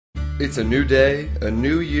It's a new day, a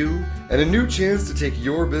new you, and a new chance to take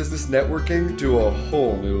your business networking to a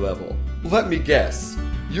whole new level. Let me guess,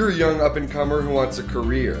 you're a young up-and-comer who wants a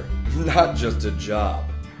career, not just a job.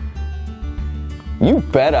 You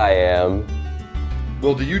bet I am.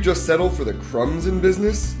 Well, do you just settle for the crumbs in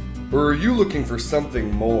business? Or are you looking for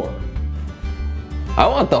something more? I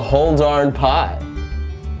want the whole darn pie.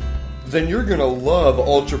 Then you're gonna love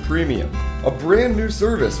Ultra Premium, a brand new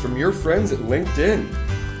service from your friends at LinkedIn.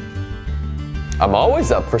 I'm always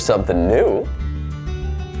up for something new.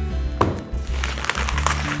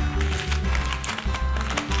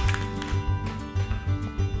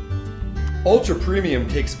 Ultra Premium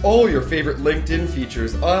takes all your favorite LinkedIn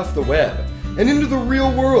features off the web and into the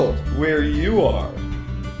real world, where you are.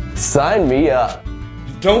 Sign me up.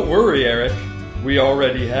 Don't worry, Eric. We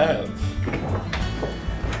already have.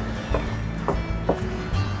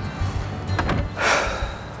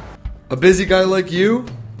 A busy guy like you?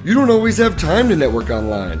 You don't always have time to network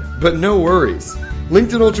online, but no worries.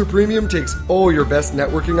 LinkedIn Ultra Premium takes all your best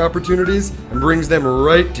networking opportunities and brings them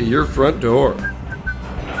right to your front door.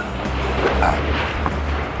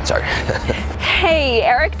 Sorry. Hey,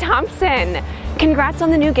 Eric Thompson. Congrats on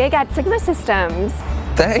the new gig at Sigma Systems.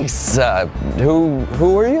 Thanks. Who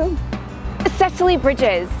are you? Cecily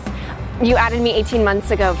Bridges. You added me 18 months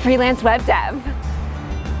ago, freelance web dev.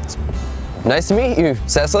 Nice to meet you,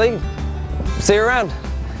 Cecily. See you around.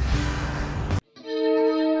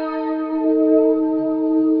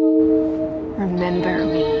 Remember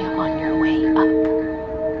me on your way up.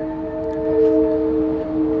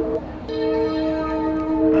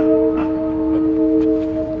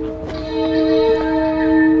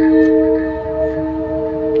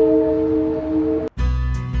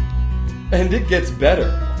 And it gets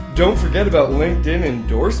better. Don't forget about LinkedIn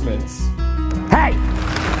endorsements. Hey!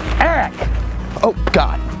 Eric! Oh,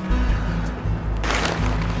 God.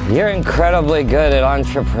 You're incredibly good at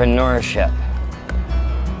entrepreneurship.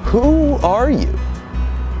 Who are you?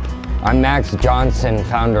 I'm Max Johnson,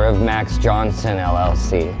 founder of Max Johnson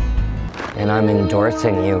LLC, and I'm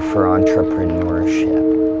endorsing you for entrepreneurship.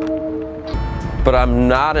 But I'm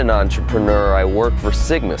not an entrepreneur. I work for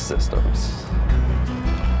Sigma Systems.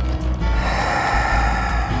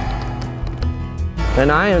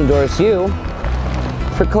 Then I endorse you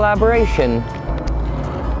for collaboration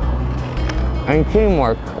and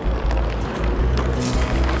teamwork.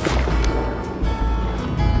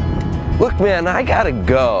 Look, man, I gotta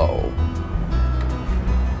go.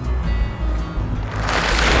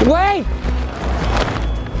 Wait!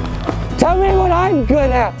 Tell me what I'm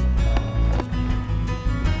good at!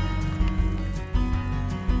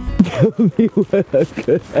 Tell me what I'm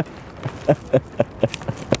good at.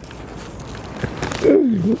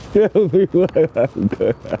 Tell me what I'm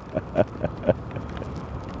good at.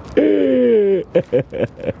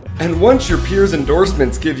 And once your peers'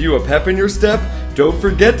 endorsements give you a pep in your step, don't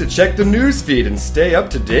forget to check the newsfeed and stay up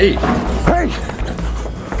to date. Hey!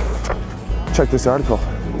 Check this article.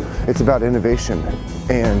 It's about innovation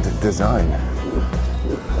and design.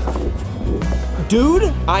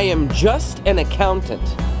 Dude, I am just an accountant.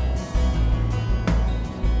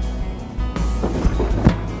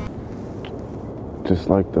 Just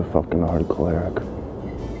like the fucking article, Eric.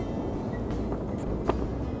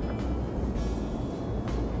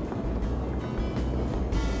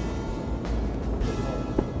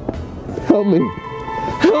 Help me!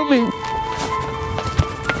 Help me!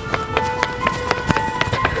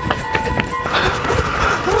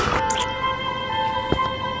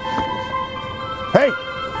 Hey!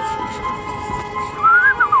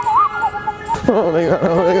 Oh my god,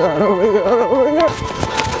 oh my god, oh my god, oh my god!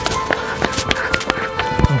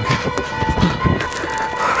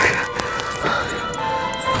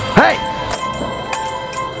 Hey!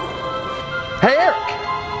 Hey, Eric!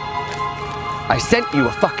 I sent you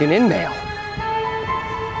a fucking in-mail.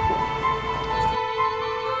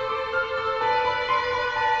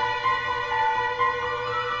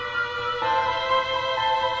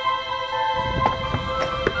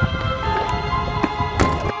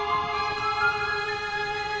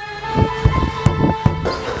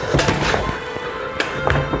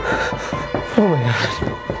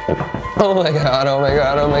 Oh my god, oh my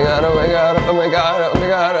god, oh my god, oh my god, oh my god, oh my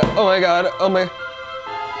god, oh my god, oh my...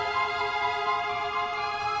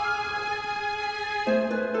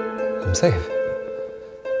 I'm safe.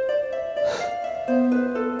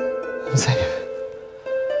 I'm safe.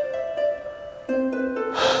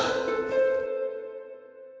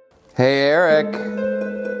 Hey, Eric.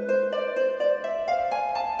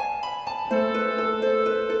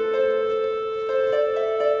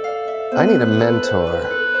 I need a mentor.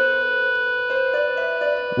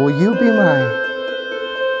 Will you be my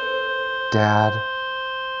Dad.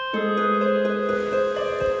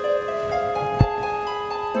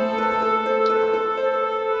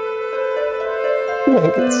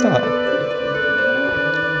 Make it stop.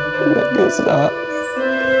 Make it stop.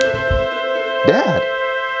 Dad.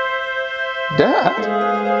 Dad.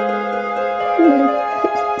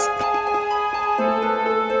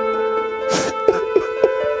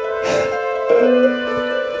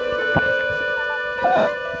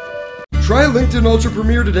 Try LinkedIn Ultra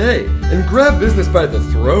Premier today and grab business by the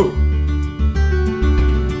throat.